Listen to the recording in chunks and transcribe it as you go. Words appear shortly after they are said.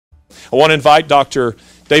I want to invite Dr.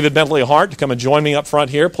 David Bentley Hart to come and join me up front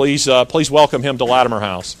here. Please welcome him to Latimer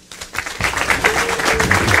House.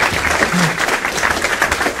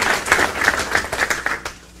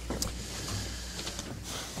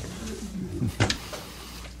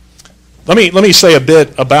 Let me say a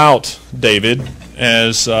bit about David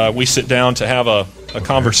as we sit down to have a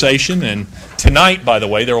conversation. And tonight, by the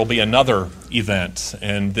way, there will be another event.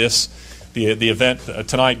 And the event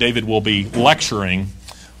tonight, David will be lecturing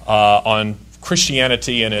on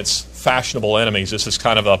Christianity and its fashionable enemies. This is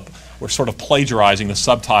we're sort of plagiarizing the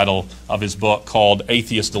subtitle of his book called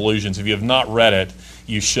Atheist Delusions. If you have not read it,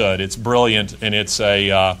 you should. It's brilliant, and it's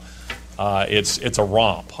a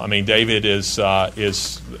romp. I mean, David is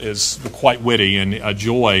quite witty and a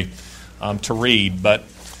joy to read. But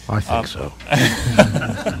I think so.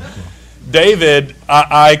 David,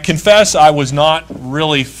 I confess I was not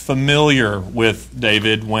really familiar with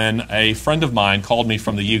David when a friend of mine called me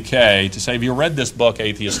from the UK to say, "Have you read this book,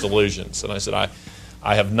 Atheist Delusions?" And I said,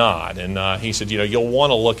 I have not. And he said, you'll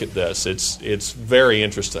want to look at this. It's very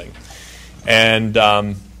interesting. And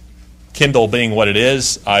Kindle being what it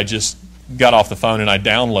is, I just got off the phone and I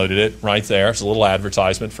downloaded it right there. It's a little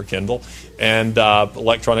advertisement for Kindle and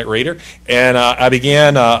electronic reader. And I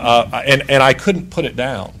began, and I couldn't put it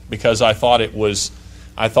down because I thought it was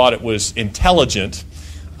intelligent,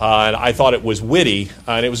 and I thought it was witty,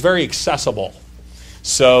 and it was very accessible.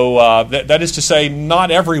 So that is to say,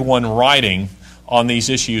 not everyone writing on these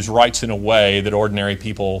issues writes in a way that ordinary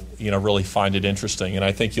people, really find it interesting. And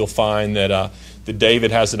I think you'll find that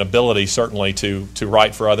David has an ability, certainly, to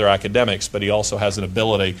write for other academics, but he also has an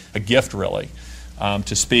ability, a gift really,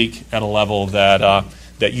 to speak at a level that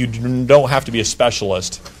you don't have to be a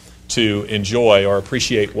specialist to enjoy or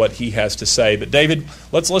appreciate what he has to say. But David,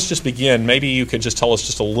 let's just begin. Maybe you could just tell us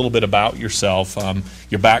just a little bit about yourself,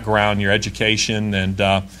 your background, your education,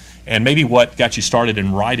 and maybe what got you started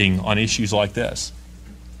in writing on issues like this.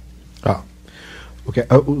 Okay.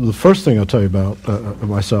 The first thing I'll tell you about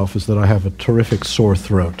myself is that I have a terrific sore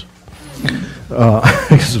throat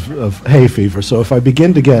because of hay fever. So if I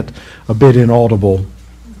begin to get a bit inaudible,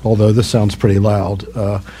 although this sounds pretty loud,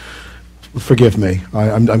 forgive me.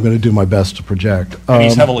 I'm going to do my best to project. And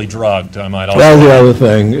he's heavily drugged, I might also Well, the other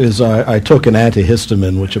thing is I took an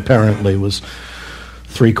antihistamine, which apparently was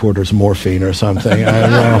 3/4 morphine or something.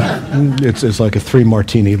 It's like a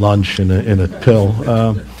 3-martini lunch in a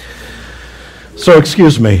pill. So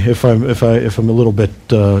excuse me if I'm a little bit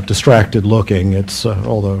distracted looking. It's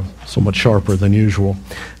although somewhat sharper than usual.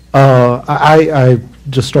 I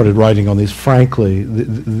just started writing on these. Frankly,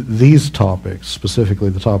 these topics, specifically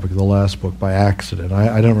the topic of the last book, by accident.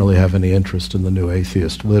 I don't really have any interest in the new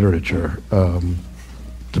atheist literature.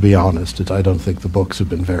 To be honest, I don't think the books have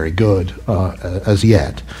been very good as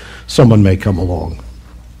yet. Someone may come along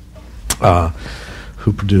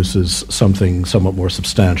who produces something somewhat more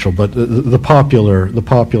substantial, but the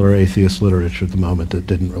popular atheist literature at the moment, that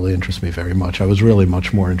didn't really interest me very much. I was really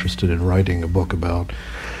much more interested in writing a book about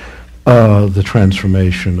the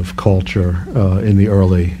transformation of culture in the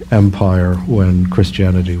early empire when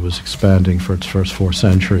Christianity was expanding for its first 4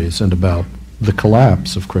 centuries, and about the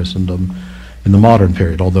collapse of Christendom in the modern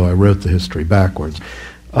period, although I wrote the history backwards.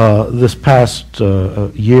 This past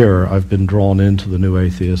year, I've been drawn into the new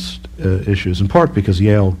atheist issues, in part because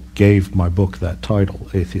Yale gave my book that title,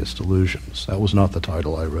 Atheist Delusions. That was not the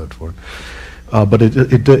title I wrote for it. But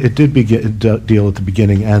it did deal at the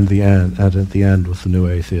beginning and the end, and at the end with the new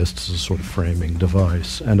atheists as a sort of framing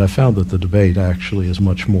device. And I found that the debate actually is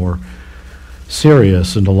much more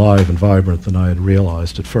serious and alive and vibrant than I had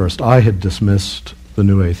realized at first. I had dismissed the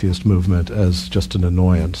new atheist movement as just an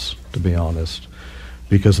annoyance, to be honest,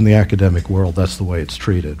 because in the academic world, that's the way it's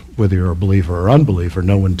treated. Whether you're a believer or unbeliever,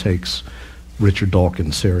 no one takes Richard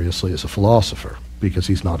Dawkins seriously as a philosopher because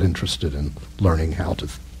he's not interested in learning how to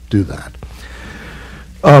do that.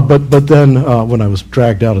 But then when I was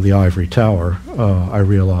dragged out of the ivory tower, I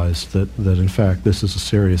realized that in fact this is a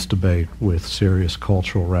serious debate with serious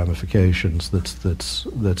cultural ramifications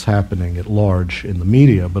that's happening at large in the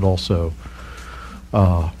media, but also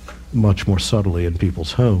much more subtly in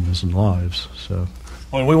people's homes and lives. So.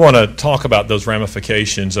 Well, we want to talk about those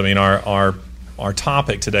ramifications. I mean, our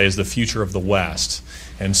topic today is the future of the West,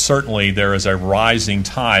 and certainly there is a rising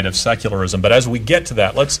tide of secularism. But as we get to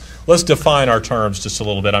that, let's define our terms just a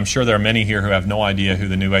little bit. I'm sure there are many here who have no idea who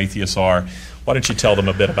the new atheists are. Why don't you tell them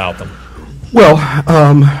a bit about them? Well,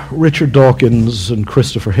 Richard Dawkins and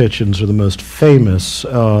Christopher Hitchens are the most famous,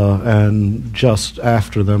 and just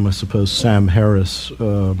after them, I suppose, Sam Harris,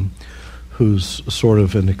 who's sort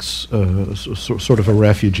of a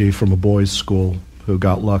refugee from a boys' school who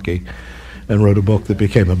got lucky. and wrote a book that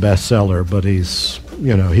became a bestseller, but he's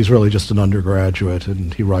really just an undergraduate,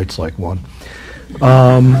 and he writes like one.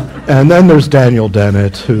 And then there's Daniel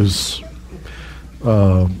Dennett, who's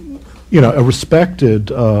a respected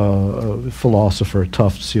philosopher at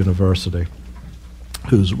Tufts University,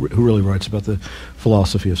 who really writes about the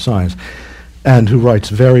philosophy of science, and who writes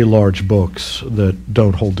very large books that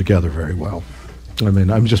don't hold together very well. I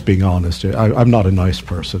mean, I'm just being honest here. I'm not a nice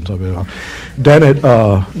person. So,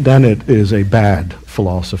 Dennett is a bad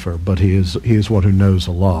philosopher, but he is one who knows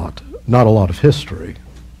a lot. Not a lot of history.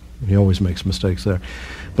 He always makes mistakes there.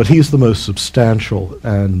 But he's the most substantial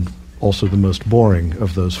and also the most boring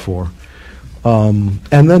of those four. And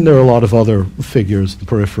then there are a lot of other figures, the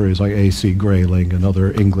peripheries, like A.C. Grayling,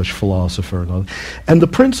 another English philosopher. And the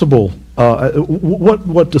principle,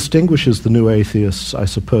 what distinguishes the new atheists, I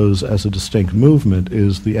suppose, as a distinct movement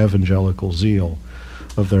is the evangelical zeal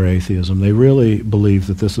of their atheism. They really believe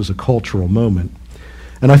that this is a cultural moment.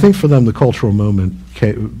 And I think for them the cultural moment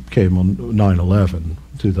came on 9/11,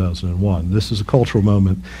 2001. This is a cultural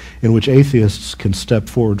moment in which atheists can step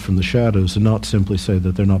forward from the shadows and not simply say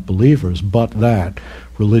that they're not believers, but that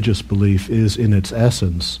religious belief is in its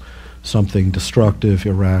essence something destructive,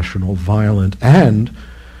 irrational, violent, and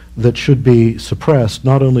that should be suppressed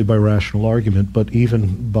not only by rational argument but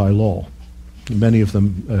even by law. Many of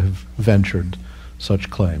them have ventured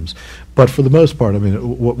such claims. But for the most part, I mean,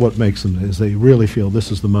 what makes them is they really feel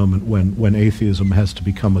this is the moment when atheism has to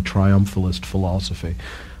become a triumphalist philosophy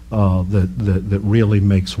that really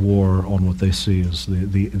makes war on what they see as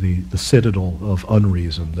the citadel of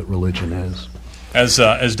unreason that religion is.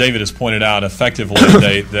 As David has pointed out,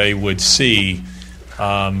 effectively they would see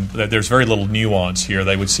that there's very little nuance here.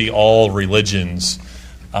 They would see all religions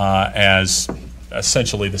as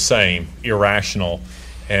essentially the same, irrational,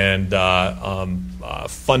 and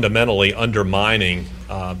fundamentally undermining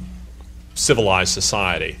civilized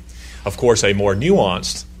society. Of course, a more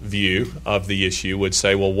nuanced view of the issue would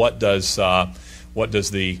say, well, what does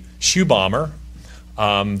the shoe bomber,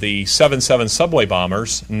 the 7/7 subway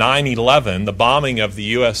bombers, 9/11, the bombing of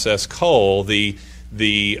the USS Cole, the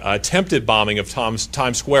attempted bombing of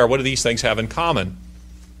Times Square, what do these things have in common?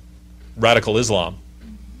 Radical Islam.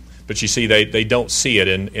 But you see, they don't see it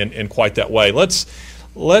in quite that way.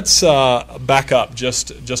 Let's back up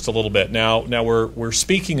just a little bit. Now we're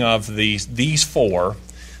speaking of these four.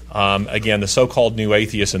 Again, the so-called new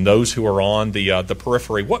atheists and those who are on the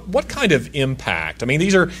periphery. What kind of impact? I mean,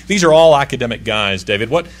 these are all academic guys, David.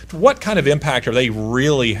 What kind of impact are they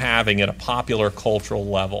really having at a popular cultural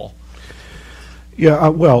level? Yeah,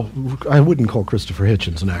 well, I wouldn't call Christopher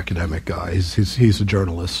Hitchens an academic guy. He's a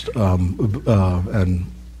journalist and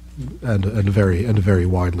a very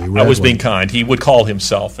widely read. I was being kind. He would call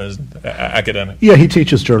himself as academic. Yeah, he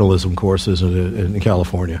teaches journalism courses in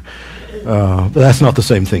California, but that's not the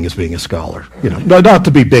same thing as being a scholar. Not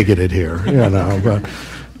to be bigoted here,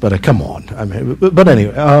 but come on. I mean, but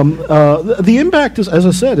anyway, the impact is, as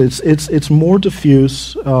I said, it's more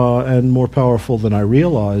diffuse and more powerful than I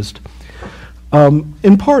realized.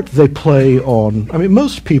 In part, they play on. I mean,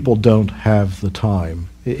 most people don't have the time.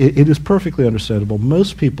 It is perfectly understandable.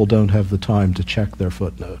 Most people don't have the time to check their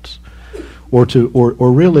footnotes,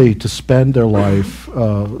 or really to spend their life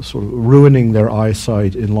sort of ruining their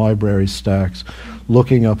eyesight in library stacks,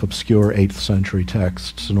 looking up obscure 8th century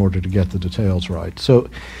texts in order to get the details right. So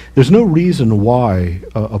there's no reason why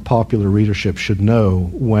a popular readership should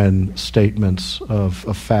know when statements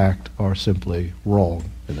of fact are simply wrong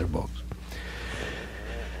in their books.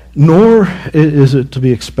 Nor is it to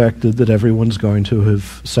be expected that everyone's going to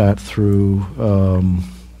have sat through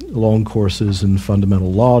long courses in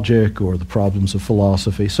fundamental logic or the problems of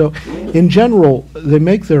philosophy. So, in general, they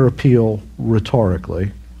make their appeal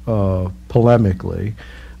rhetorically, polemically.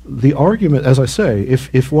 The argument, as I say,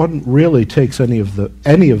 if one really takes any of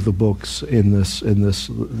the books in this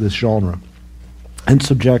genre and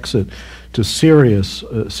subjects it to serious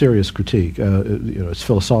critique, its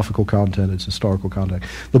philosophical content, its historical content,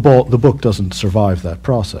 the book doesn't survive that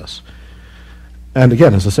process. And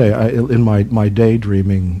again, as I say, in my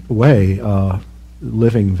daydreaming way,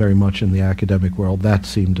 living very much in the academic world, that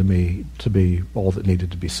seemed to me to be all that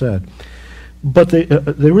needed to be said. But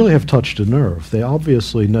they really have touched a nerve. They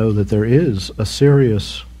obviously know that there is a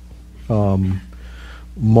serious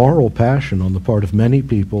moral passion on the part of many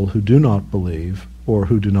people who do not believe or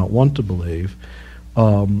who do not want to believe,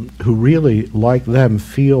 who really, like them,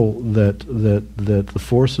 feel that the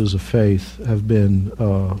forces of faith have been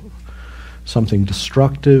something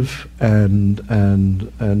destructive and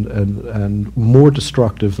more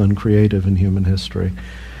destructive than creative in human history,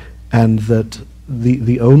 and that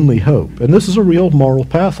the only hope, and this is a real moral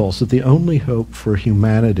pathos, that the only hope for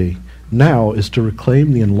humanity now is to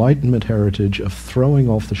reclaim the Enlightenment heritage of throwing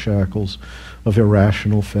off the shackles of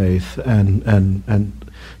irrational faith and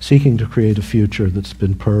seeking to create a future that's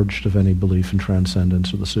been purged of any belief in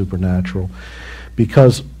transcendence or the supernatural.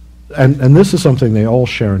 Because, and this is something they all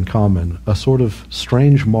share in common, a sort of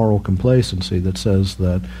strange moral complacency that says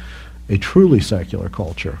that a truly secular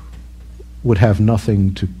culture would have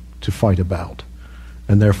nothing to fight about,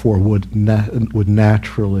 and therefore would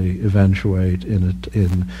naturally eventuate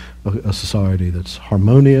in a society that's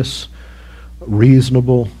harmonious,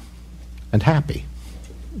 reasonable, and happy.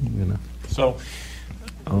 You know.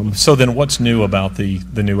 So then, what's new about the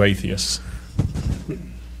new atheists?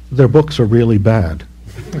 Their books are really bad.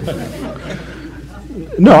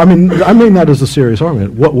 No, I mean that as a serious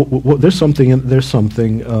argument. There's something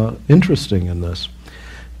interesting in this.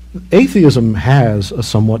 Atheism has a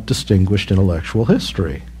somewhat distinguished intellectual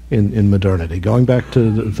history in modernity. Going back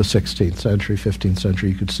to the 16th century, 15th century,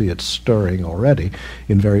 you could see it stirring already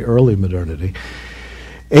in very early modernity.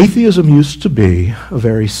 Atheism used to be a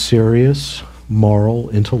very serious, moral,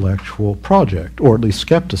 intellectual project, or at least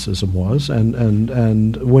skepticism was.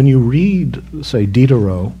 And when you read, say,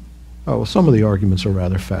 Diderot, some of the arguments are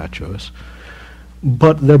rather fatuous,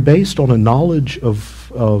 but they're based on a knowledge of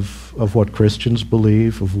what Christians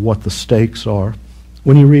believe, of what the stakes are.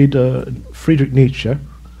 When you read Friedrich Nietzsche,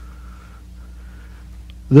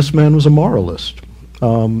 this man was a moralist,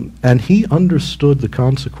 and he understood the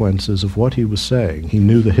consequences of what he was saying. He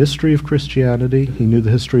knew the history of Christianity, he knew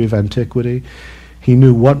the history of antiquity, he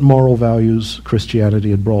knew what moral values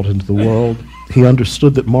Christianity had brought into the world. He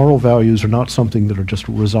understood that moral values are not something that are just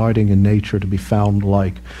residing in nature to be found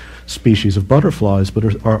like species of butterflies,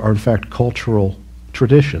 but are in fact cultural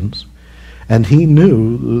traditions. And he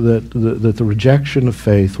knew that the rejection of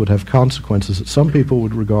faith would have consequences that some people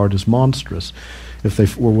would regard as monstrous if they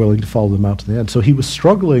were willing to follow them out to the end. So he was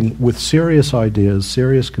struggling with serious ideas,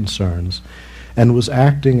 serious concerns, and was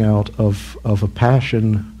acting out of a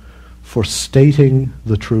passion for stating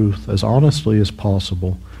the truth as honestly as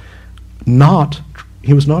possible.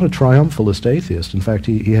 He was not a triumphalist atheist. In fact,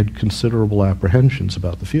 he had considerable apprehensions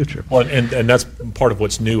about the future. Well, and that's part of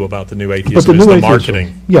what's new about the new atheism, is the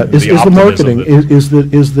marketing. Yeah, is the marketing. Is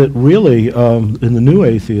that really, in the new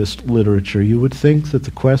atheist literature, you would think that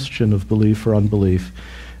the question of belief or unbelief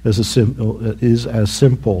is as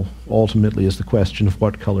simple, ultimately, as the question of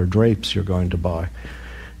what color drapes you're going to buy.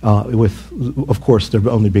 With, of course, there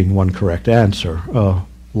only being one correct answer,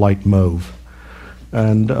 light mauve.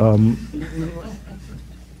 And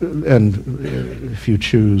if you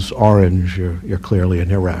choose orange, you're clearly an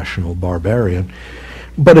irrational barbarian.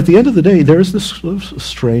 But at the end of the day, there's this sort of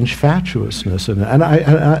strange fatuousness,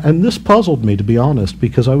 and this puzzled me, to be honest,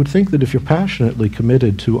 because I would think that if you're passionately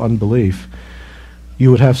committed to unbelief, you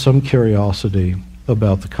would have some curiosity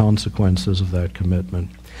about the consequences of that commitment.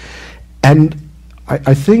 And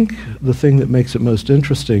I think the thing that makes it most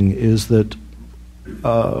interesting is that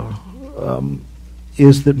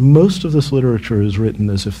most of this literature is written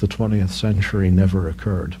as if the 20th century never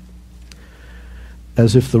occurred,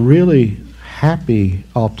 as if the really happy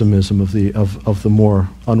optimism of the more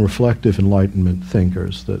unreflective Enlightenment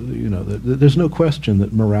thinkers, that there's no question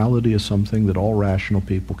that morality is something that all rational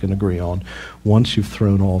people can agree on once you've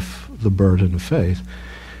thrown off the burden of faith.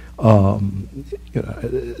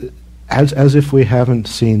 As if we haven't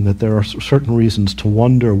seen that there are certain reasons to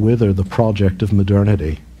wonder whether the project of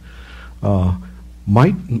modernity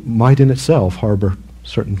might in itself harbor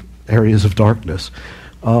certain areas of darkness.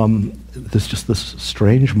 There's just this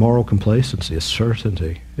strange moral complacency, a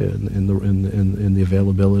certainty in the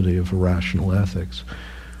availability of rational ethics.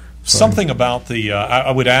 Something about the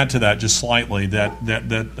I would add to that just slightly that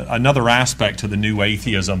another aspect to the new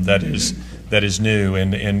atheism that is new,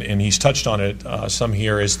 and he's touched on it some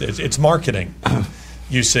here, is it's marketing.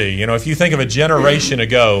 You see, if you think of a generation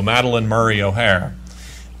ago, Madeleine Murray O'Hare,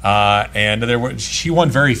 and she won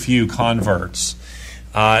very few converts.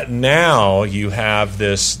 Now you have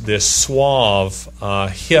this suave,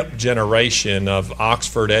 hip generation of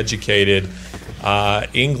Oxford-educated,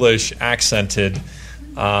 English-accented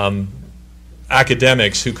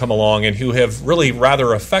academics who come along and who have really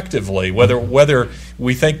rather effectively, whether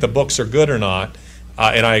we think the books are good or not,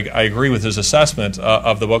 and I agree with his assessment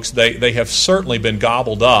of the books, they have certainly been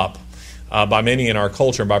gobbled up by many in our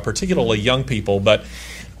culture, by particularly young people. But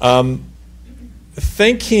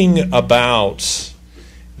thinking about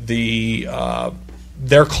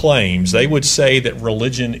their claims, they would say that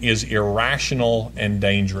religion is irrational and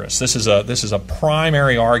dangerous. This is a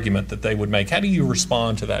primary argument that they would make. How do you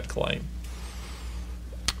respond to that claim?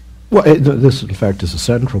 Well, this, in fact, is a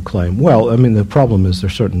central claim. Well, I mean, the problem is there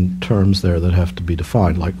are certain terms there that have to be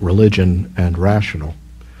defined, like religion and rational.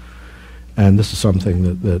 And this is something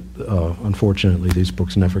that unfortunately, these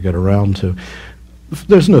books never get around to.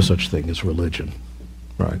 There's no such thing as religion,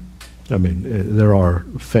 right? I mean, there are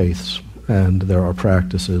faiths and there are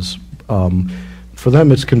practices. For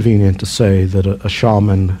them, it's convenient to say that a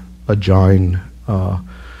shaman, a Jain, a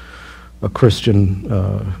Christian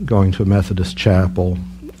going to a Methodist chapel,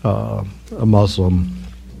 a Muslim,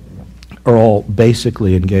 are all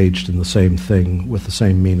basically engaged in the same thing with the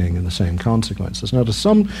same meaning and the same consequences. Now,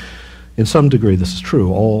 in some degree, this is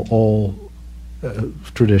true. All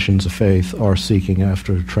traditions of faith are seeking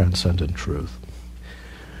after transcendent truth.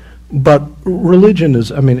 But religion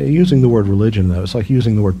is, I mean, using the word religion, though, it's like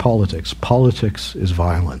using the word politics. Politics is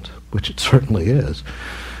violent, which it certainly is.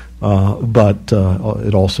 But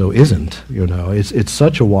it also isn't. You know, it's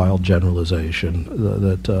such a wild generalization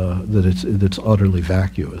that it's utterly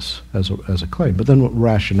vacuous as a claim. But then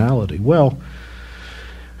rationality, well,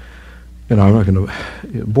 you know, I'm not going to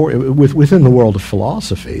bore within the world of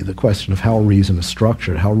philosophy. The question of how reason is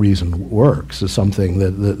structured, how reason works, is something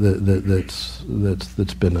that's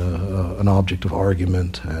been an object of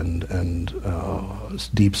argument and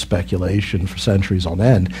deep speculation for centuries on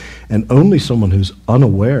end. And only someone who's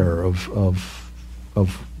unaware of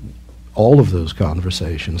all of those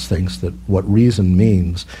conversations thinks that what reason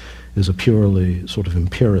means is a purely sort of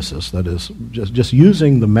empiricist, that is, just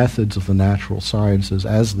using the methods of the natural sciences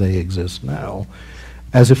as they exist now,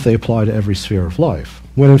 as if they apply to every sphere of life.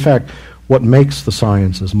 When in fact, what makes the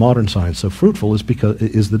sciences, modern science, so fruitful is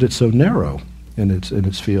that it's so narrow in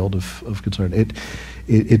its field of concern.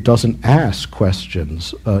 It doesn't ask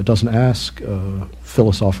questions. It doesn't ask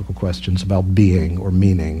philosophical questions about being or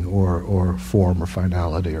meaning or form or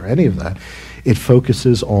finality or any of that. It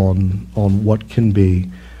focuses on what can be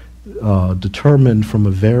determined from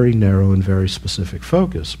a very narrow and very specific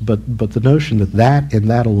focus, but the notion that in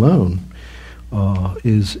that alone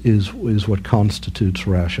is what constitutes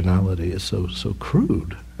rationality is so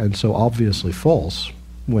crude and so obviously false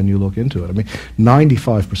when you look into it. I mean,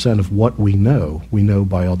 95% of what we know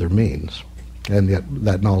by other means, and yet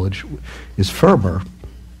that knowledge is firmer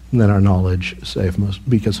than our knowledge, say, of most,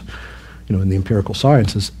 because you know in the empirical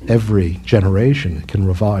sciences, every generation can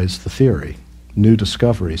revise the theory. New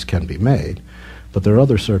discoveries can be made, but there are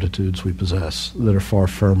other certitudes we possess that are far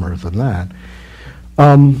firmer than that.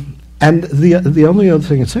 And the only other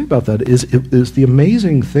thing I'd say about that is the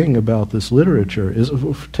amazing thing about this literature is,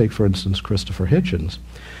 take for instance Christopher Hitchens.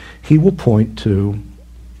 He will point to,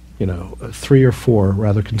 you know, 3 or 4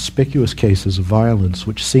 rather conspicuous cases of violence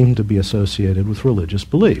which seem to be associated with religious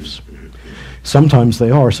beliefs. Sometimes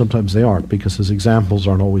they are, sometimes they aren't, because his examples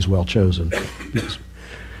aren't always well chosen. Because,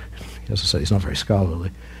 as I say, he's not very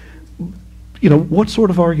scholarly. You know, what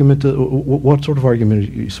sort of argument are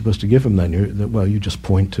you supposed to give him then? You just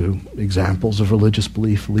point to examples of religious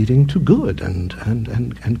belief leading to good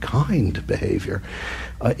and kind behavior.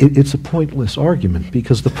 It's a pointless argument,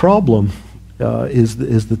 because the problem is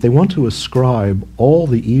that they want to ascribe all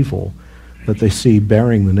the evil that they see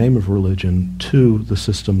bearing the name of religion to the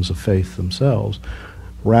systems of faith themselves,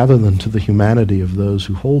 rather than to the humanity of those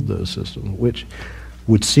who hold those systems, which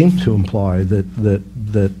would seem to imply that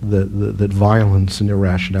violence and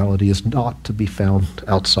irrationality is not to be found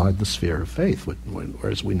outside the sphere of faith,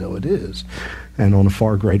 whereas we know it is, and on a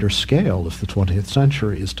far greater scale if the 20th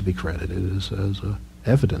century is to be credited as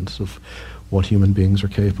evidence of what human beings are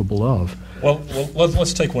capable of. Well,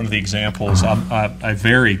 let's take one of the examples, a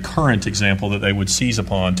very current example that they would seize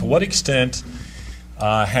upon. To what extent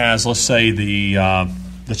has, let's say,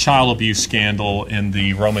 the child abuse scandal in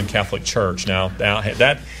the Roman Catholic Church. Now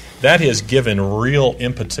that has given real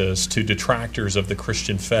impetus to detractors of the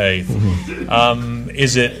Christian faith. Mm-hmm.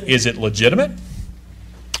 Is it legitimate?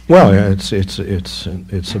 Well, yeah,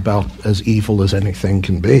 it's about as evil as anything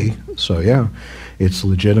can be. So yeah, it's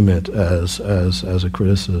legitimate as a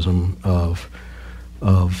criticism of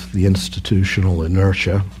the institutional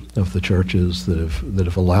inertia of the churches that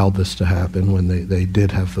have allowed this to happen when they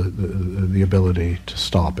did have the ability to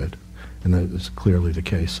stop it, and that is clearly the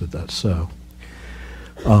case that's so.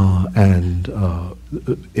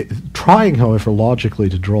 Trying, however, logically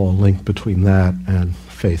to draw a link between that and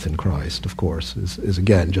faith in Christ, of course, is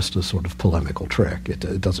again just a sort of polemical trick.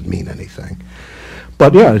 It doesn't mean anything.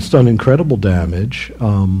 But yeah, it's done incredible damage,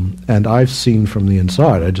 and I've seen from the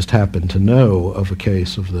inside. I just happen to know of a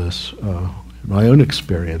case of this. My own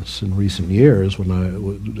experience in recent years, when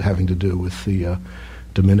I having to do with the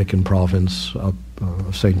Dominican province of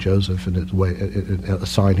St. Joseph, and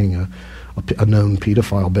assigning a known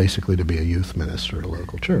pedophile basically to be a youth minister at a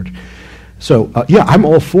local church. So, I'm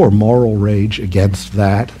all for moral rage against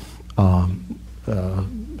that,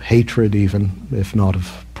 hatred even, if not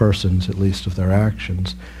of persons, at least of their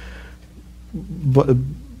actions.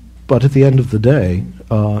 But at the end of the day,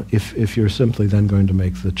 if you're simply then going to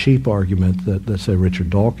make the cheap argument that say, Richard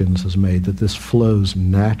Dawkins has made, that this flows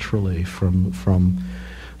naturally from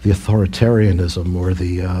the authoritarianism or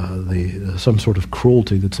the some sort of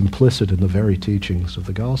cruelty that's implicit in the very teachings of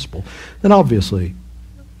the gospel, then obviously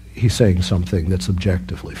he's saying something that's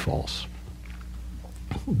objectively false.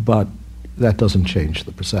 But that doesn't change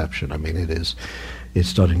the perception. I mean,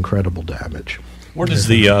 it's done incredible damage. Where does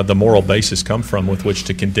the moral basis come from with which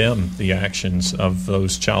to condemn the actions of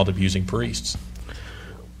those child-abusing priests?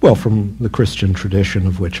 Well, from the Christian tradition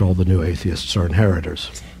of which all the new atheists are inheritors.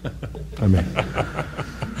 I mean,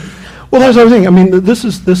 well, that's the other thing. I mean, this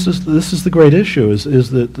is the great issue: is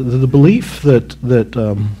that the belief that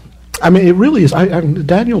I mean, it really is.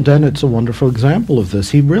 Daniel Dennett's a wonderful example of this.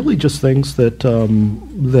 He really just thinks that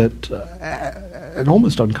and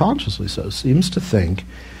almost unconsciously so, seems to think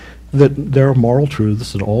that there are moral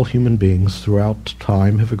truths that all human beings throughout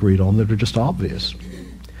time have agreed on that are just obvious.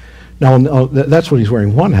 Now, that's when he's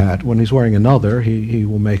wearing one hat. When he's wearing another, he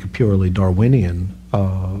will make a purely Darwinian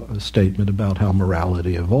statement about how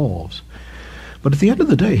morality evolves. But at the end of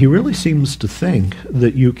the day, he really seems to think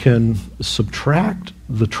that you can subtract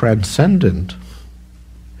the transcendent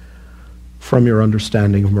from your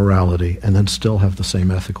understanding of morality and then still have the same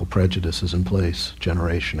ethical prejudices in place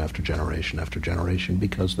generation after generation after generation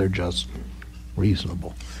because they're just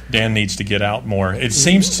reasonable. Dan needs to get out more. It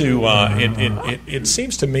seems to it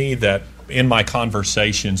seems to me that in my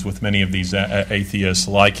conversations with many of these atheists,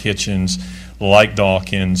 like Hitchens, like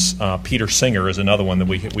Dawkins, Peter Singer is another one that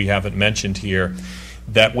we haven't mentioned here,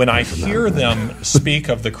 that when I hear them speak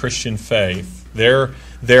of the Christian faith,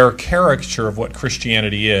 their caricature of what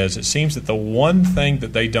Christianity is, it seems that the one thing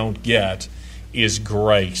that they don't get is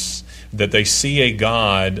grace. That they see a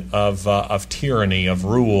God of tyranny, of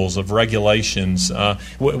rules, of regulations.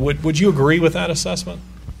 Would you agree with that assessment?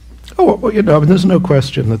 Oh, well, I mean, there's no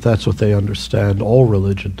question that that's what they understand all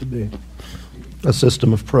religion to be. A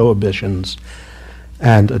system of prohibitions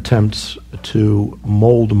and attempts to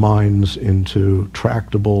mold minds into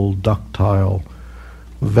tractable, ductile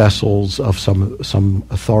vessels of some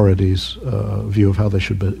authorities' view of how they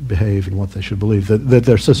should behave and what they should believe, that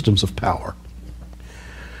they're systems of power.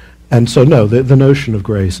 And so, no, the notion of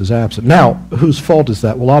grace is absent. Now, whose fault is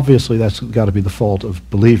that? Well, obviously, that's got to be the fault of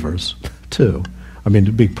believers, too. I mean,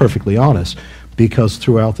 to be perfectly honest, because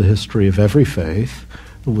throughout the history of every faith,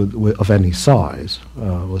 of any size,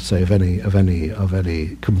 let's say of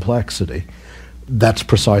any complexity, that's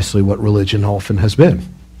precisely what religion often has been.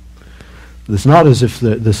 It's not as if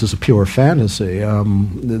this is a pure fantasy.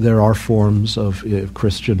 There are forms of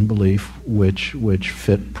Christian belief which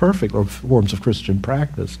fit perfect, or forms of Christian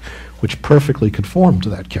practice which perfectly conform to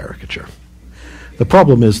that caricature. The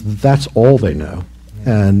problem is that's all they know,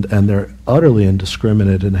 and they're utterly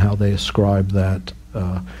indiscriminate in how they ascribe that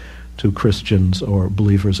to Christians or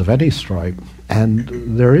believers of any stripe.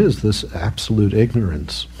 And there is this absolute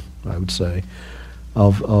ignorance, I would say,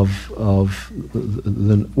 of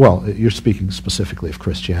the well, you're speaking specifically of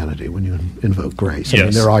Christianity when you invoke grace. Yes, I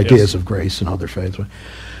mean, there are ideas of grace in other faiths.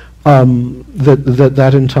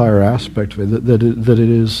 That entire aspect of it, that it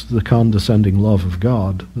is the condescending love of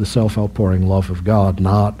God, the self-outpouring love of God,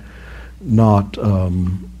 not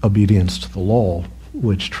obedience to the law,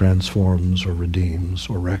 which transforms or redeems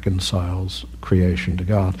or reconciles creation to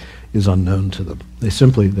God, is unknown to them. They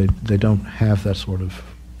don't have that sort of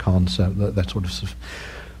concept, that sort of,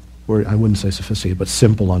 or I wouldn't say sophisticated, but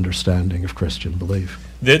simple understanding of Christian belief.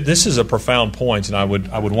 This is a profound point, and I would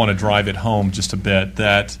want to drive it home just a bit,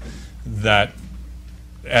 that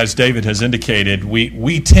as David has indicated,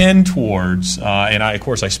 we tend towards, and of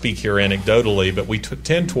course I speak here anecdotally, but we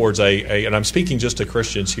tend towards and I'm speaking just to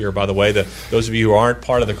Christians here, by the way, that those of you who aren't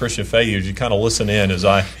part of the Christian faith, you kind of listen in as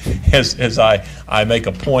I make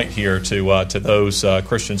a point here to those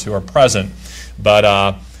Christians who are present.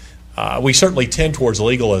 But we certainly tend towards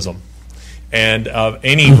legalism. And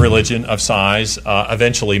any religion of size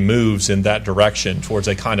eventually moves in that direction towards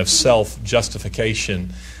a kind of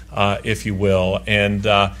self-justification, if you will. And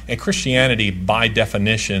Christianity, by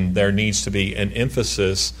definition, there needs to be an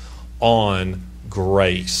emphasis on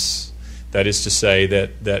grace. That is to say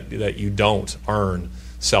that you don't earn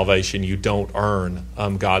salvation, you don't earn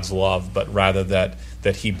God's love, but rather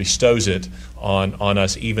that He bestows it on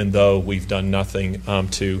us, even though we've done nothing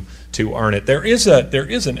to earn it. There is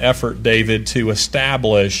an effort, David, to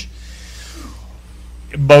establish,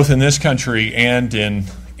 both in this country and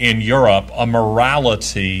in Europe, a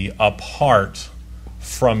morality apart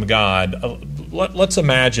from God. Let's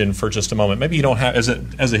imagine for just a moment. Maybe you don't have, as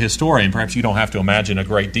a historian, perhaps you don't have to imagine a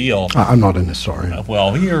great deal. I'm not an historian.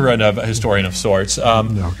 Well, you're a historian of sorts.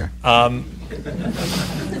 Okay.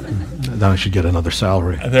 Then I should get another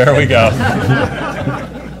salary. There we go.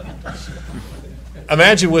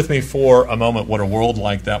 Imagine with me for a moment what a world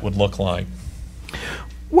like that would look like.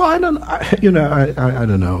 Well, I don't know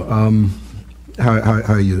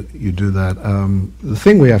how you do that. The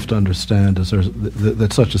thing we have to understand is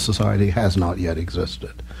that such a society has not yet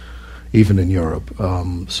existed, even in Europe.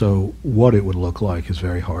 So what it would look like is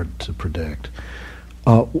very hard to predict.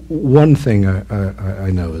 One thing I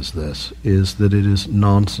know is that it is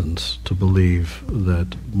nonsense to believe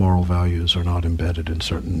that moral values are not embedded in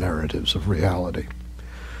certain narratives of reality.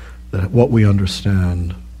 That what we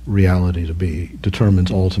understand reality to be determines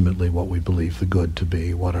ultimately what we believe the good to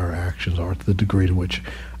be, what our actions are, to the degree to which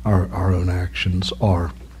our own actions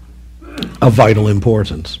are of vital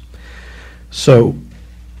importance. So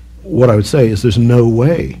what I would say is there's no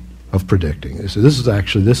way of predicting. So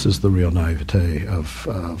this is the real naivete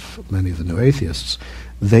of many of the new atheists.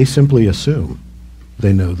 They simply assume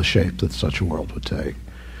they know the shape that such a world would take.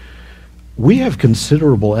 We have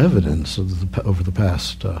considerable evidence over the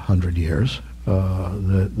past 100 years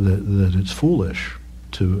that it's foolish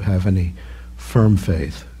to have any firm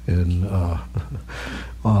faith in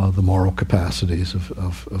the moral capacities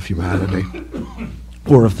of humanity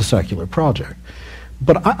or of the secular project.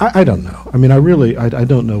 But I don't know. I mean, I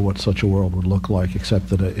don't know what such a world would look like, except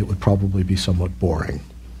that it would probably be somewhat boring.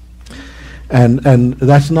 And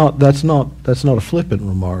that's not a flippant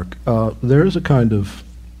remark. There is a kind of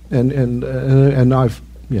and I've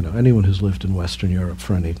anyone who's lived in Western Europe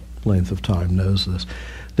for any length of time knows this.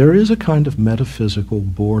 There is a kind of metaphysical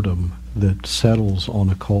boredom that settles on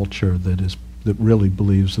a culture that really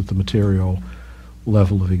believes that the material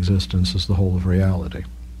level of existence is the whole of reality.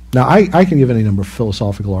 Now, I can give any number of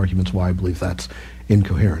philosophical arguments why I believe that's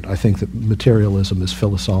incoherent. I think that materialism is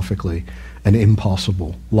philosophically an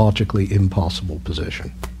impossible, logically impossible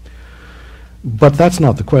position. But that's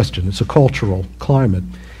not the question. It's a cultural climate.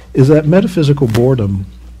 Is that metaphysical boredom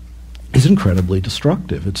is incredibly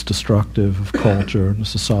destructive. It's destructive of culture and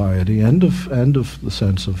society and of the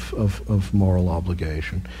sense of moral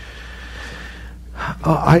obligation.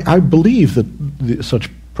 I believe that such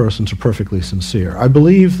persons are perfectly sincere. I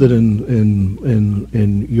believe that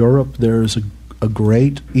in Europe there is a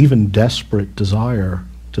great, even desperate desire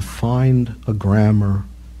to find a grammar,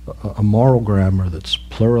 a moral grammar that's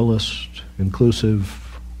pluralist,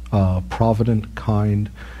 inclusive, provident, kind,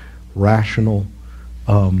 rational,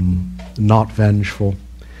 not vengeful.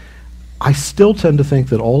 I still tend to think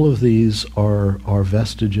that all of these are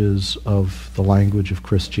vestiges of the language of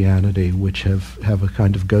Christianity, which have a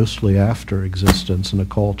kind of ghostly after existence in a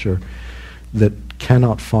culture that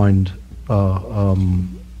cannot find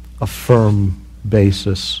a firm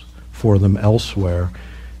basis for them elsewhere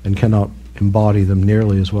and cannot embody them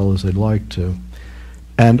nearly as well as they'd like to.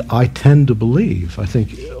 And I tend to believe, I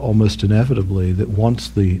think almost inevitably, that once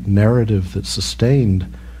the narrative that sustained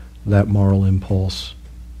that moral impulse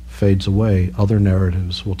fades away, other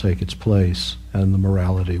narratives will take its place and the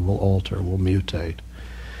morality will alter, will mutate.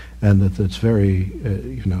 And that it's very,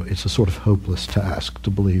 it's a sort of hopeless task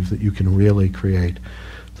to believe that you can really create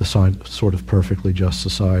the sort of perfectly just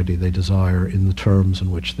society they desire in the terms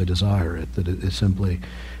in which they desire it, that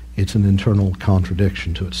it's an internal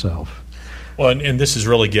contradiction to itself. Well, and this is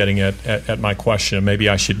really getting at my question. Maybe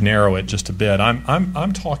I should narrow it just a bit.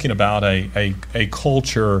 I'm talking about a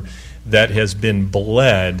culture that has been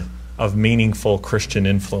bled of meaningful Christian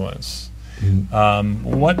influence.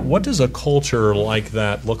 What does a culture like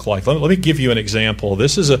that look like? Let me give you an example.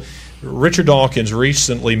 Richard Dawkins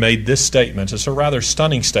recently made this statement. It's a rather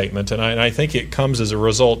stunning statement, and I think it comes as a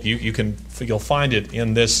result. You'll find it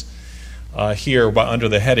in this here under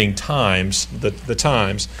the heading Times, the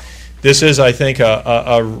Times. This is, I think,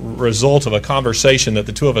 a result of a conversation that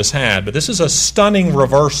the two of us had, but this is a stunning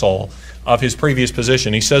reversal of his previous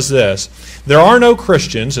position. He says this: "There are no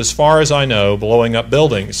Christians, as far as I know, blowing up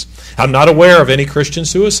buildings. I'm not aware of any Christian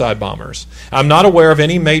suicide bombers. I'm not aware of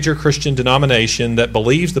any major Christian denomination that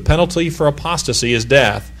believes the penalty for apostasy is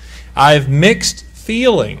death. I have mixed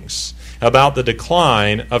feelings about the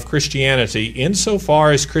decline of Christianity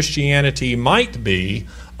insofar as Christianity might be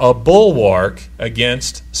a bulwark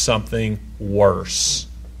against something worse."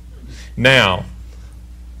 Now,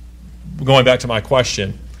 going back to my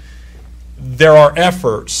question, there are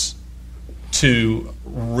efforts to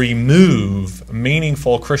remove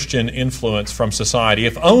meaningful Christian influence from society,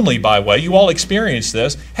 if only by way, you all experience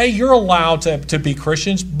this, hey, you're allowed to be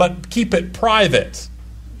Christians, but keep it private.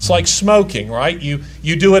 It's like smoking, right? You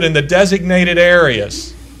do it in the designated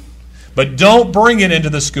areas, but don't bring it into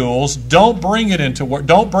the schools, don't bring it into work,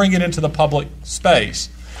 don't bring it into the public space.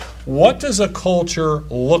 What does a culture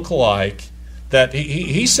look like that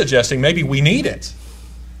he's suggesting maybe we need it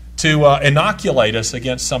to inoculate us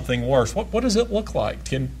against something worse? What does it look like?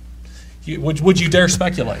 Would you dare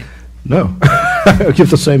speculate? No. I'll give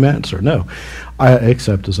the same answer. No.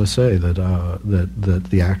 Except, as I say, that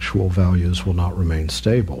the actual values will not remain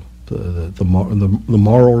stable. The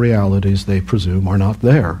moral realities they presume are not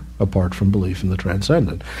there, apart from belief in the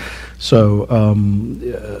transcendent. So,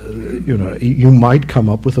 you might come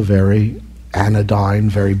up with a very anodyne,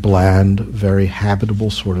 very bland, very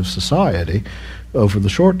habitable sort of society over the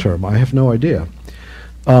short term. I have no idea.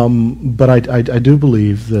 But I do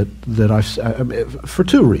believe that for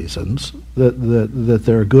two reasons, that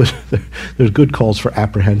there are there's good calls for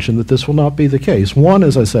apprehension that this will not be the case. One,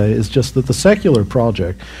 as I say, is just that the secular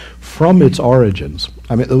project, from its origins,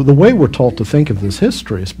 I mean, the way we're taught to think of this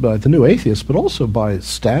history is by the new atheists, but also by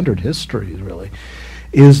standard history, really,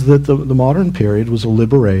 is that the modern period was a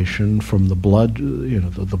liberation from the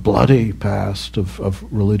the bloody past of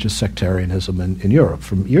religious sectarianism in Europe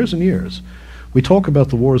from years and years. We talk about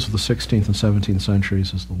the wars of the 16th and 17th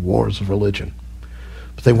centuries as the wars of religion.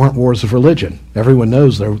 But they weren't wars of religion. Everyone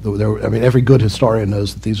knows, every good historian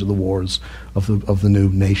knows that these are the wars of the new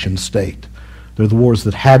nation state. They're the wars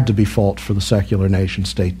that had to be fought for the secular nation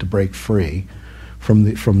state to break free from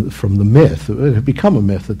the myth. It had become a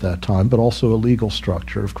myth at that time, but also a legal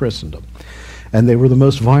structure of Christendom. And they were the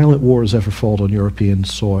most violent wars ever fought on European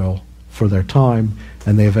soil for their time,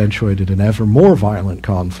 and they eventuated in ever more violent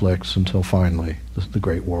conflicts until finally the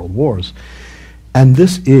Great World Wars. And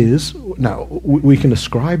this is, now we can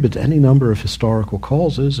ascribe it to any number of historical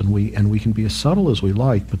causes, and we can be as subtle as we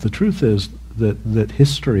like, but the truth is that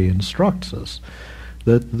history instructs us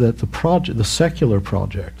that the secular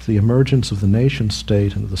project, the emergence of the nation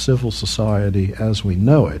state and of the civil society as we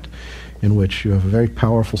know it, in which you have a very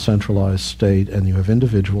powerful centralized state and you have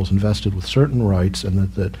individuals invested with certain rights,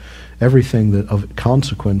 and that everything that of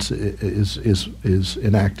consequence is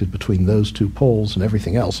enacted between those two poles, and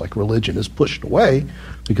everything else, like religion, is pushed away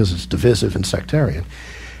because it's divisive and sectarian,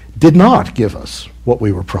 did not give us what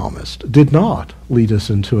we were promised, did not lead us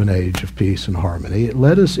into an age of peace and harmony. It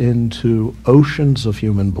led us into oceans of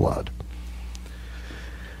human blood.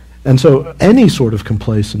 And so any sort of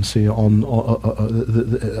complacency of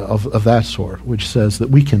that sort, which says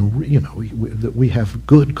that we can, that we have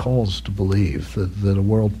good cause to believe that a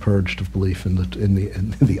world purged of belief in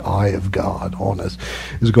the eye of God on us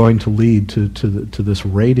is going to lead to this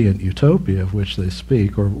radiant utopia of which they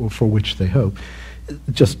speak, or for which they hope,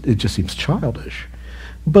 it just seems childish.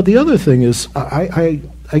 But the other thing is,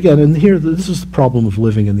 again, and here this is the problem of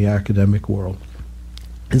living in the academic world,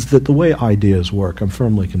 is that the way ideas work, I'm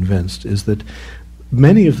firmly convinced, is that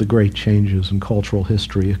many of the great changes in cultural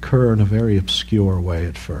history occur in a very obscure way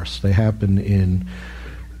at first. They happen in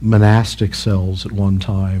monastic cells at one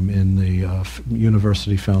time, in the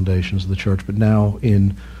university foundations of the church, but now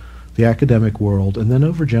in the academic world, and then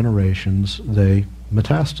over generations they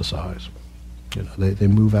metastasize. They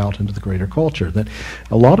move out into the greater culture. That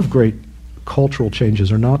a lot of great cultural changes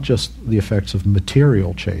are not just the effects of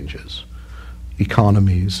material changes,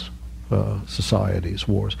 economies, societies,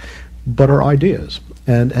 wars, but are ideas.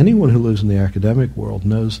 And anyone who lives in the academic world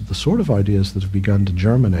knows that the sort of ideas that have begun to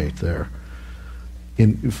germinate there,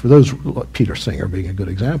 for those, Peter Singer being a good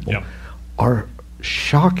example, yep, are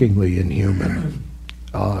shockingly inhuman.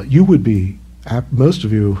 You would be, most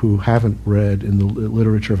of you who haven't read in the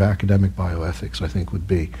literature of academic bioethics, I think, would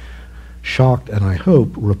be shocked and, I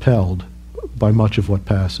hope, repelled by much of what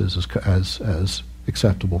passes as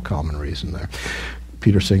acceptable common reason there.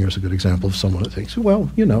 Peter Singer is a good example of someone who thinks,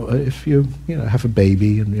 well, if you have a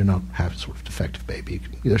baby and you're not have a sort of defective baby,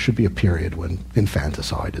 there should be a period when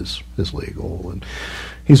infanticide is legal. And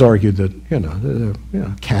he's argued that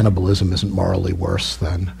cannibalism isn't morally worse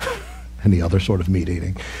than any other sort of meat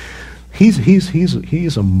eating. He's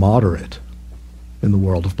a moderate in the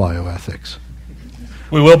world of bioethics.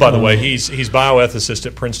 We will, by the way. He's bioethicist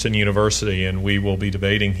at Princeton University, and we will be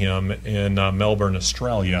debating him in Melbourne,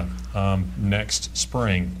 Australia, next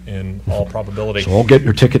spring, in all probability. So I'll get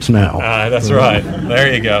your tickets now. That's right.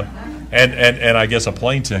 There you go. And I guess a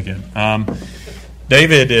plane ticket.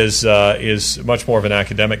 David is much more of an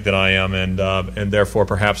academic than I am, and therefore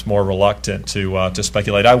perhaps more reluctant to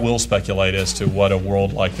speculate. I will speculate as to what a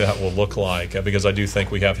world like that will look like, because I do think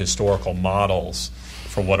we have historical models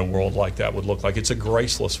for what a world like that would look like. It's a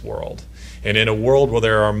graceless world. And in a world where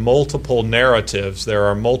there are multiple narratives, there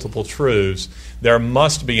are multiple truths, there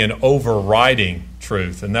must be an overriding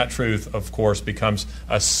truth. And that truth, of course, becomes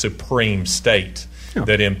a supreme state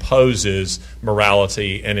that imposes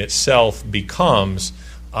morality and itself becomes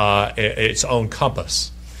its own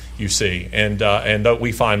compass, you see. And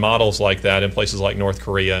we find models like that in places like North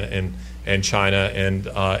Korea and China and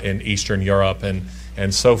in Eastern Europe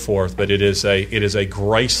and so forth. But it is a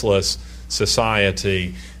graceless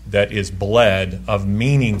society that is bled of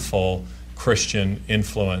meaningful Christian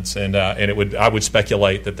influence, and I would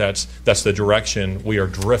speculate that that's the direction we are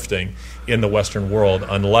drifting in the Western world,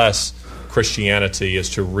 unless Christianity is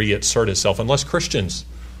to reassert itself, unless Christians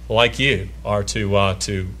like you are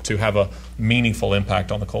to have a meaningful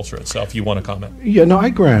impact on the culture itself. You want to comment? Yeah, no, I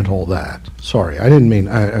grant all that. Sorry, I didn't mean.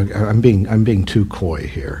 I'm being too coy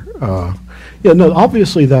here. Yeah, no.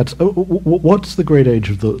 Obviously, that's what's the great age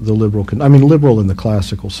of the liberal. Liberal in the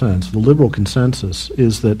classical sense. The liberal consensus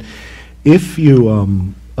is that if you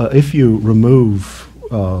remove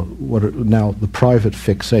what are now the private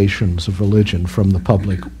fixations of religion from the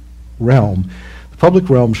public realm, the public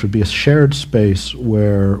realm should be a shared space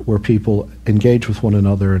where people engage with one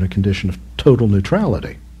another in a condition of total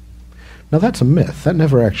neutrality. Now that's a myth. That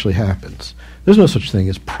never actually happens. There's no such thing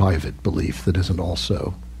as private belief that isn't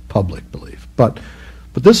also public belief. But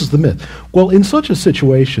this is the myth. Well, in such a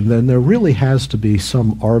situation, then there really has to be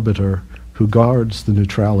some arbiter who guards the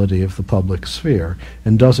neutrality of the public sphere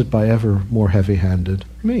and does it by ever more heavy-handed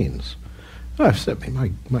means. I've said,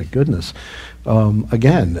 my goodness.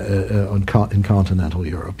 Again, in continental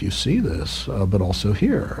Europe, you see this, but also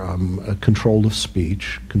here. Control of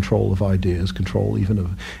speech, control of ideas, control even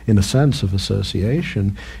of, in a sense, of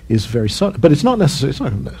association is very subtle. But it's not necessarily. It's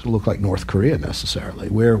not going to look like North Korea necessarily,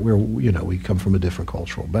 where we come from a different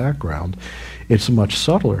cultural background. It's a much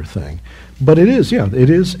subtler thing. But it is, yeah,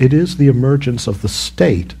 it is the emergence of the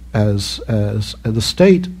state as the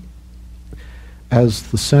state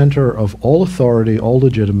as the center of all authority, all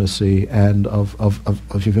legitimacy, and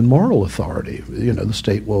of even moral authority. The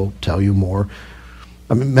state will tell you more.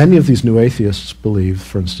 Many of these new atheists believe,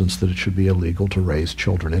 for instance, that it should be illegal to raise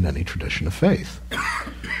children in any tradition of faith.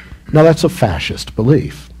 Now, that's a fascist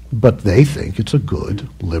belief, but they think it's a good,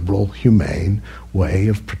 liberal, humane way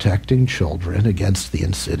of protecting children against the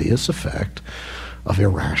insidious effect of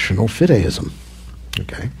irrational fideism.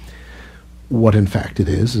 Okay? What in fact it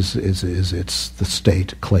is it's the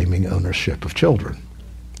state claiming ownership of children.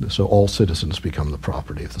 So all citizens become the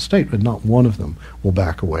property of the state, but not one of them will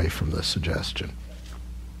back away from this suggestion.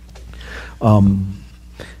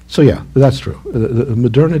 So yeah, that's true.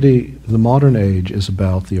 The modern age is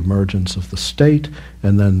about the emergence of the state,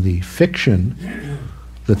 and then the fiction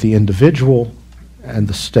that the individual and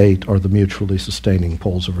the state are the mutually sustaining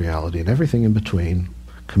poles of reality, and everything in between,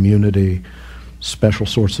 community, special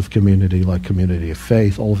sorts of community like community of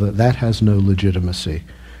faith, all of that has no legitimacy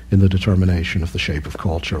in the determination of the shape of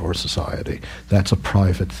culture or society. That's a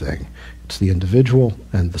private thing. It's the individual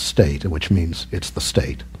and the state, which means it's the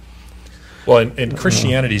state. Well, and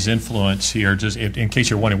Christianity's influence here, just in case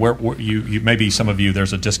you're wondering, where you maybe some of you,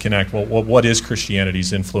 there's a disconnect. Well, what is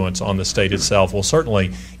Christianity's influence on the state itself? Well,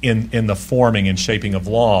 certainly in the forming and shaping of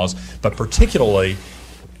laws, but particularly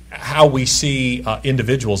how we see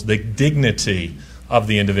individuals, the dignity of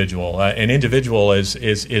the individual. An individual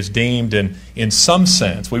is deemed in some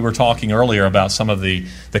sense. We were talking earlier about some of the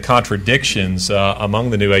contradictions among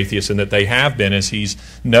the new atheists, and that they have been, as he's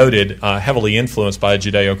noted, heavily influenced by a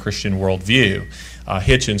Judeo-Christian worldview.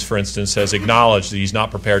 Hitchens, for instance, has acknowledged that he's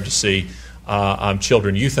not prepared to see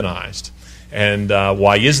children euthanized. And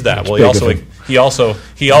why is that? Well, he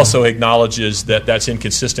also acknowledges that that's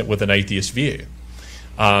inconsistent with an atheist view.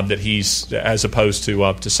 That he's, as opposed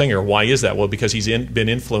to Singer. Why is that? Well, because he's been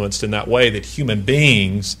influenced in that way, that human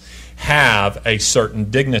beings have a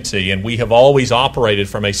certain dignity, and we have always operated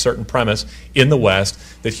from a certain premise in the West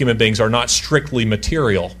that human beings are not strictly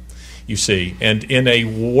material, you see. And in a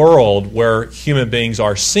world where human beings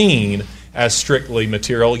are seen as strictly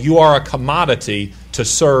material, you are a commodity to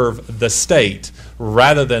serve the state,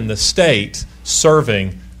 rather than the state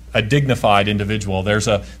serving a dignified individual. There's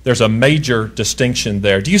a major distinction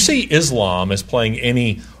there. Do you see Islam as playing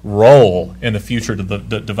any role in the future to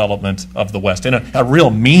the development of the West, in a real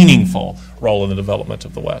meaningful role in the development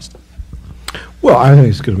of the West? Well, I think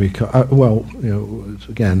it's going to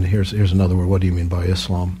be again, here's another word. What do you mean by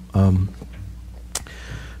Islam?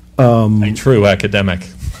 A true academic.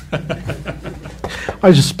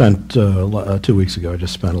 I just spent 2 weeks ago. I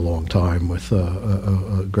just spent a long time with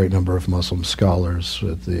a great number of Muslim scholars.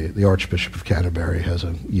 The Archbishop of Canterbury has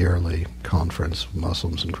a yearly conference of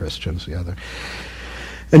Muslims and Christians together,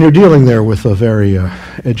 and you're dealing there with a very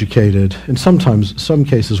educated, and sometimes, some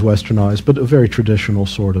cases, westernized, but a very traditional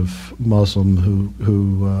sort of Muslim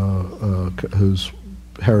whose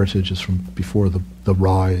heritage is from before the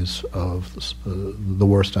rise of the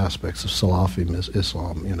worst aspects of Salafi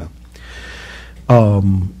Islam, you know.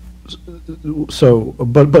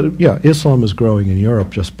 But yeah, Islam is growing in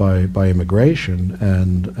Europe just by immigration,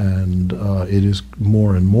 and it is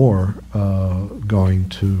more and more going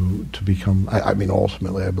to become. I mean,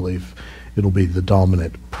 ultimately, I believe it'll be the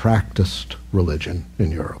dominant practiced religion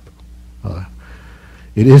in Europe.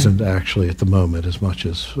 It isn't actually at the moment as much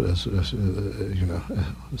as you know,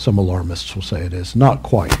 some alarmists will say it is. Not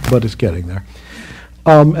quite, but it's getting there.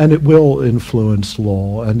 And it will influence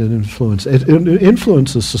law, and it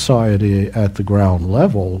influences society at the ground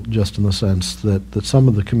level, just in the sense that some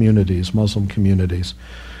of the communities, Muslim communities,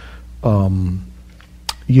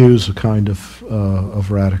 use a kind of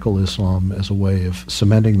radical Islam as a way of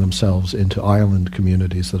cementing themselves into island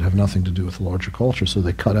communities that have nothing to do with the larger culture. So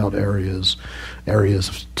they cut out areas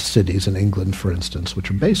of cities in England, for instance, which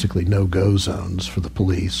are basically no-go zones for the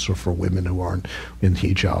police or for women who aren't in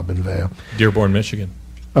hijab and veil. Dearborn, Michigan.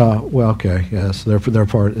 Well, okay, yes, they're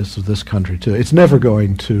part of this country too. It's never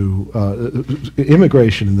going to.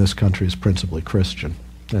 Immigration in this country is principally Christian.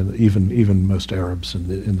 And even most Arabs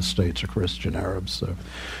in the States are Christian Arabs, so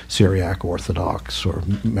Syriac Orthodox or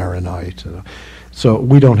Maronite. So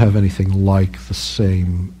we don't have anything like the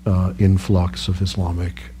same influx of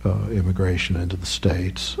Islamic immigration into the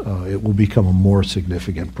States. It will become a more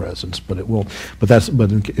significant presence, but it will. But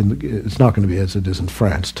it's not going to be as it is in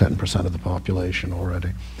France, 10% of the population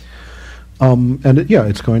already. And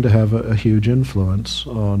it's going to have a huge influence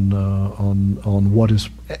on what is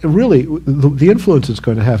really the influence it's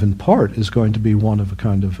going to have. In part, is going to be one of a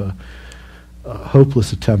kind of a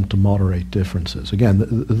hopeless attempt to moderate differences. Again,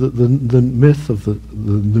 the myth of the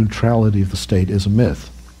neutrality of the state is a myth.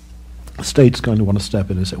 The state's going to want to step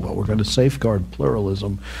in and say, "Well, we're going to safeguard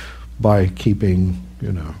pluralism by keeping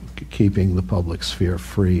the public sphere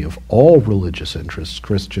free of all religious interests,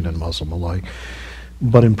 Christian and Muslim alike."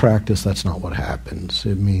 But in practice, that's not what happens.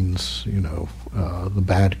 It means, the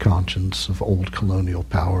bad conscience of old colonial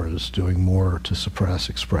powers doing more to suppress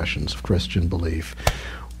expressions of Christian belief,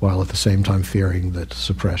 while at the same time fearing that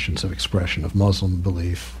suppressions of expression of Muslim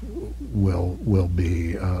belief will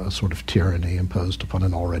be a sort of tyranny imposed upon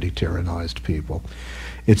an already tyrannized people.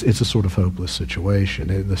 It's a sort of hopeless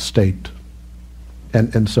situation. The state,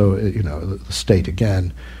 and so the state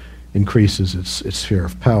again increases its sphere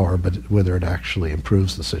of power, but whether it actually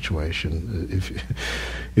improves the situation.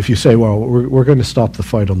 If you say, well, we're going to stop the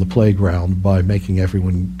fight on the playground by making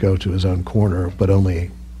everyone go to his own corner, but only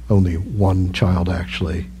one child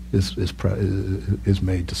actually is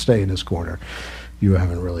made to stay in his corner, you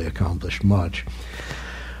haven't really accomplished much.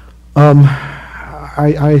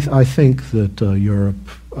 I think that Europe,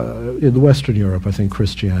 in Western Europe, I think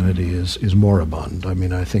Christianity is moribund. I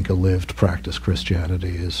mean, I think a lived practice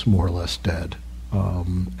Christianity is more or less dead,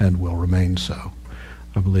 and will remain so.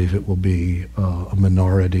 I believe it will be a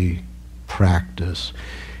minority practice.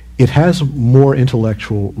 It has more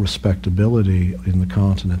intellectual respectability in the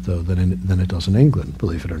continent, though, than it does in England,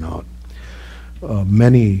 believe it or not.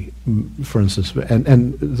 Many, for instance,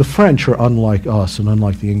 and the French are unlike us and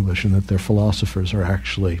unlike the English in that their philosophers are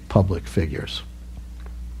actually public figures.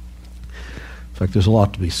 In fact, there's a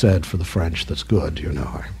lot to be said for the French that's good,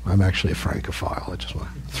 I'm actually a Francophile, I just want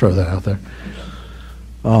to throw that out there.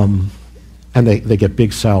 And they get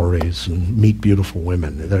big salaries and meet beautiful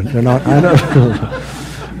women. They're not, I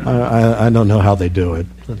don't know how they do it.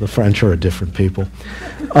 The French are a different people.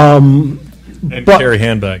 And carry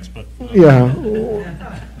handbags. But. Yeah.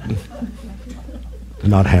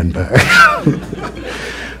 Not handbags.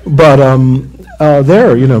 But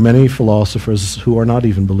there are, many philosophers who are not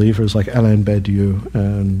even believers, like Alain Badiou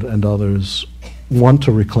and others, want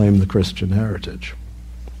to reclaim the Christian heritage.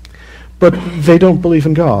 But they don't believe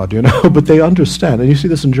in God, but they understand. And you see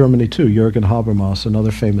this in Germany too. Jürgen Habermas,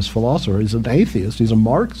 another famous philosopher, he's an atheist, he's a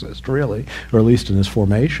Marxist, really, or at least in his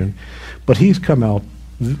formation. But he's come out,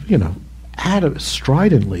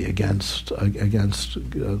 stridently against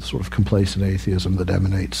sort of complacent atheism that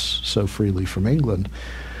emanates so freely from England,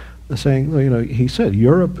 saying, he said,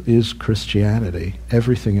 Europe is Christianity,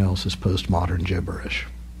 everything else is postmodern gibberish,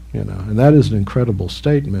 and that is an incredible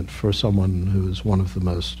statement for someone who is one of the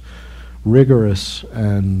most rigorous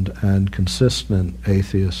and consistent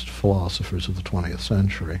atheist philosophers of the 20th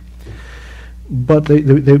century. But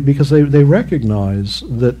because they recognize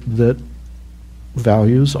that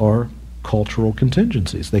values are cultural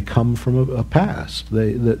contingencies. They come from a past.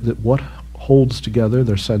 That what holds together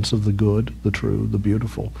their sense of the good, the true, the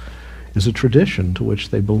beautiful, is a tradition to which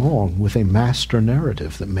they belong, with a master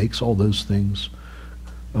narrative that makes all those things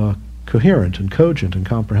coherent and cogent and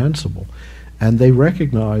comprehensible. And they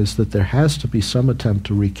recognize that there has to be some attempt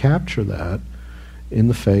to recapture that in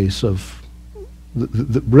the face of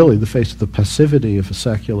really the face of the passivity of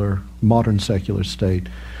a modern secular state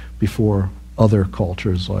before other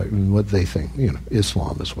cultures, like what they think,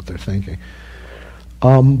 Islam is what they're thinking.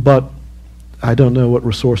 But I don't know what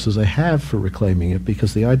resources they have for reclaiming it,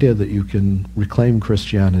 because the idea that you can reclaim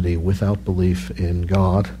Christianity without belief in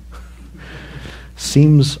God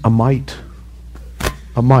seems a mite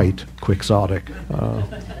quixotic.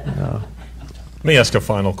 Let me ask a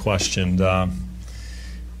final question.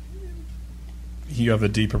 You have a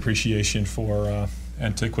deep appreciation for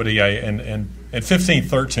antiquity. In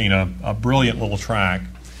 1513, a brilliant little tract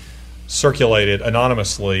circulated,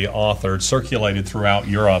 anonymously authored, circulated throughout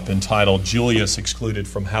Europe, entitled Julius Excluded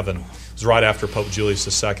from Heaven. It was right after Pope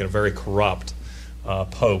Julius II, a very corrupt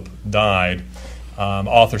pope, died.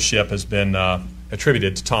 Authorship has been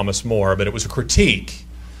attributed to Thomas More, but it was a critique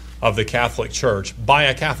of the Catholic Church by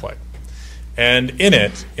a Catholic. And in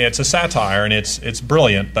it, it's a satire, and it's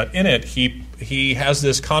brilliant, but in it he has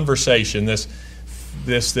this conversation,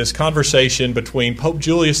 this conversation between Pope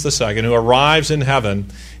Julius II, who arrives in heaven,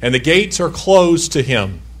 and the gates are closed to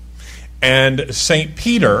him. And St.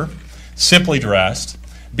 Peter, simply dressed,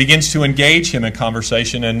 begins to engage him in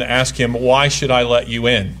conversation and ask him, "Why should I let you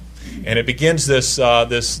in?" And it begins this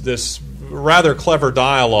rather clever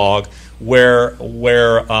dialogue where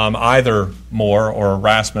either More or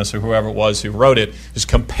Erasmus or whoever it was who wrote it is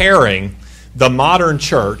comparing the modern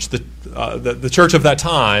church, the church of that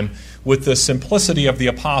time, with the simplicity of the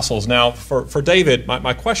apostles. Now, for David,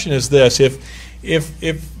 my question is this: if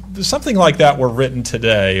something like that were written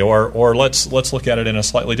today, or let's look at it in a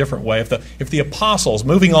slightly different way, if the apostles,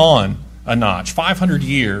 moving on a notch, 500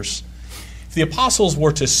 years, if the apostles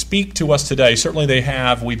were to speak to us today, certainly they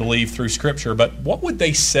have, we believe, through Scripture, but what would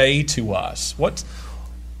they say to us? What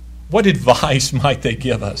advice might they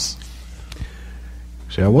give us?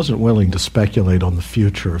 See, I wasn't willing to speculate on the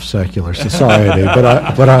future of secular society, but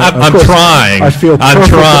I'm course, trying. I feel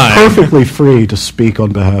perfectly free to speak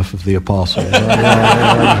on behalf of the apostles.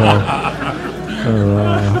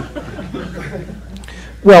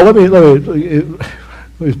 Well, let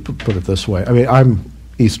me put it this way. I mean, I'm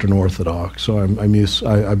Eastern Orthodox, so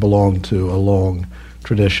I belong to a long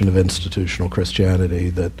tradition of institutional Christianity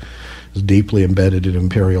that is deeply embedded in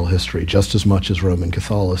imperial history, just as much as Roman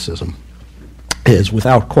Catholicism is,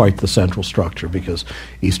 without quite the central structure, because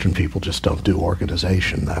Eastern people just don't do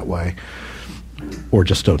organization that way, or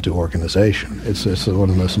just don't do organization. It's one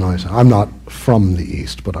of the most nice. I'm not from the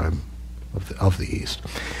East, but I'm of the East.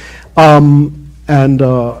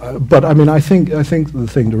 But I mean, I think the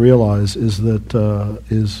thing to realize is that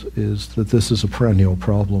this is a perennial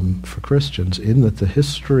problem for Christians, in that the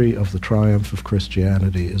history of the triumph of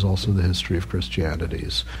Christianity is also the history of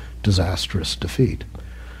Christianity's disastrous defeat.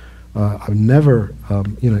 I've never,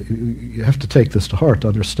 you have to take this to heart to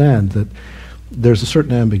understand that there's a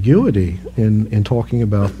certain ambiguity in talking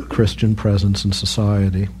about Christian presence in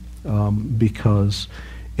society, because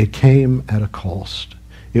it came at a cost.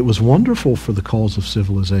 It was wonderful for the cause of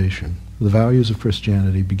civilization. The values of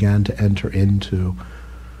Christianity began to enter into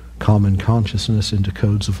common consciousness, into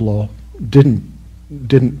codes of law.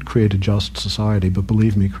 Didn't create a just society, but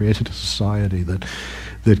believe me, created a society that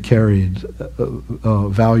carried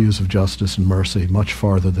values of justice and mercy much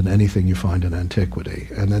farther than anything you find in antiquity.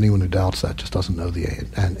 And anyone who doubts that just doesn't know the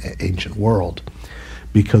ancient world,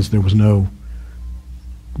 because there was no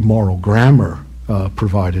moral grammar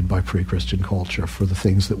provided by pre-Christian culture for the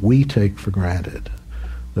things that we take for granted,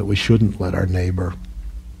 that we shouldn't let our neighbor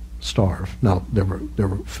starve. Now, there were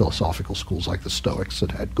philosophical schools like the Stoics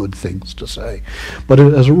that had good things to say, but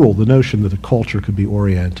as a rule, the notion that a culture could be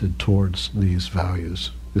oriented towards these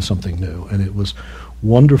values is something new, and it was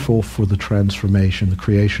wonderful for the transformation, the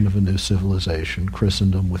creation of a new civilization,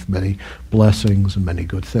 Christendom, with many blessings and many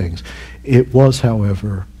good things. It was,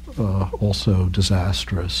 however, also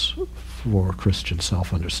disastrous for Christian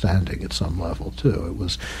self-understanding at some level, too. It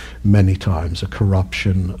was many times a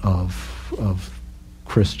corruption of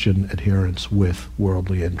Christian adherence with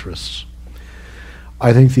worldly interests.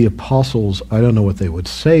 I think the apostles, I don't know what they would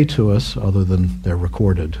say to us other than their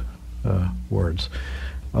recorded words,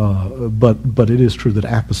 But it is true that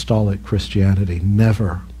apostolic Christianity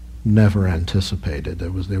never anticipated. They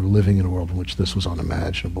were living in a world in which this was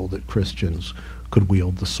unimaginable, that Christians could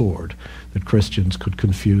wield the sword, that Christians could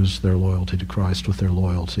confuse their loyalty to Christ with their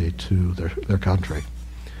loyalty to their country.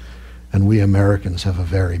 And we Americans have a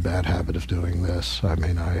very bad habit of doing this. I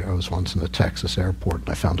mean, I was once in a Texas airport and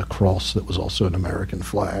I found a cross that was also an American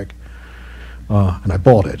flag. And I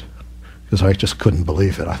bought it because I just couldn't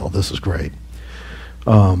believe it. I thought, this is great.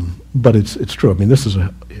 But it's true. I mean, this is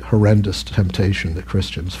a horrendous temptation that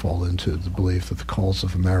Christians fall into, the belief that the calls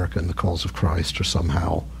of America and the calls of Christ are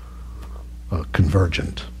somehow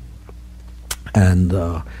convergent. And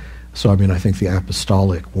so, I mean, I think the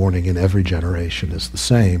apostolic warning in every generation is the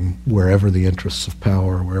same. Wherever the interests of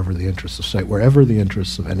power, wherever the interests of state, wherever the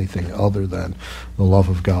interests of anything other than the love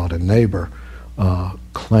of God and neighbor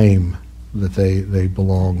claim that they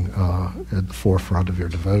belong at the forefront of your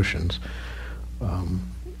devotions,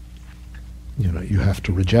 you have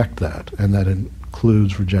to reject that, and that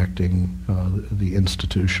includes rejecting the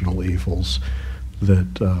institutional evils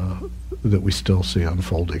that we still see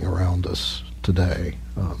unfolding around us today.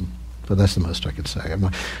 But that's the most I could say. I'm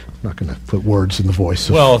not going to put words in the voice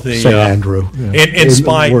of St. Andrew. In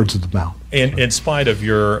spite words of the mouth. In spite of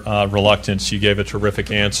your reluctance, you gave a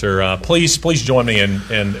terrific answer. Please join me in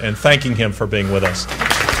thanking him for being with us.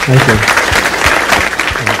 Thank you.